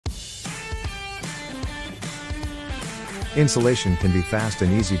Insulation can be fast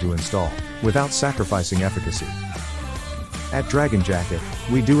and easy to install, without sacrificing efficacy. At Dragon Jacket,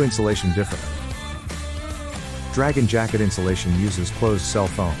 we do insulation differently. Dragon Jacket insulation uses closed cell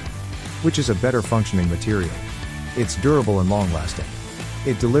foam, which is a better functioning material. It's durable and long-lasting.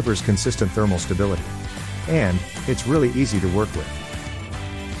 It delivers consistent thermal stability. And, it's really easy to work with.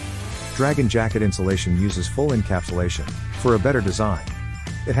 Dragon Jacket insulation uses full encapsulation, for a better design.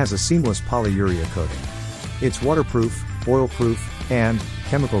 It has a seamless polyurea coating. It's waterproof, oil-proof, and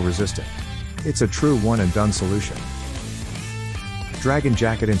chemical resistant. It's a true one-and-done solution. Dragon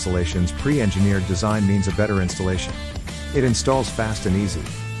Jacket insulation's pre-engineered design means a better installation. It installs fast and easy.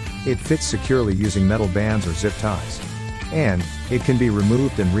 It fits securely using metal bands or zip ties. And, it can be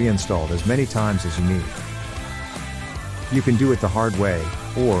removed and reinstalled as many times as you need. You can do it the hard way,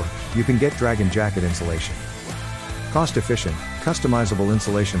 or, you can get Dragon Jacket insulation. Cost-efficient, customizable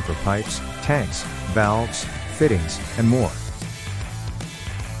insulation for pipes, tanks, valves, fittings, and more.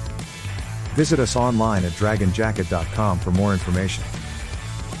 Visit us online at dragonjacket.com for more information.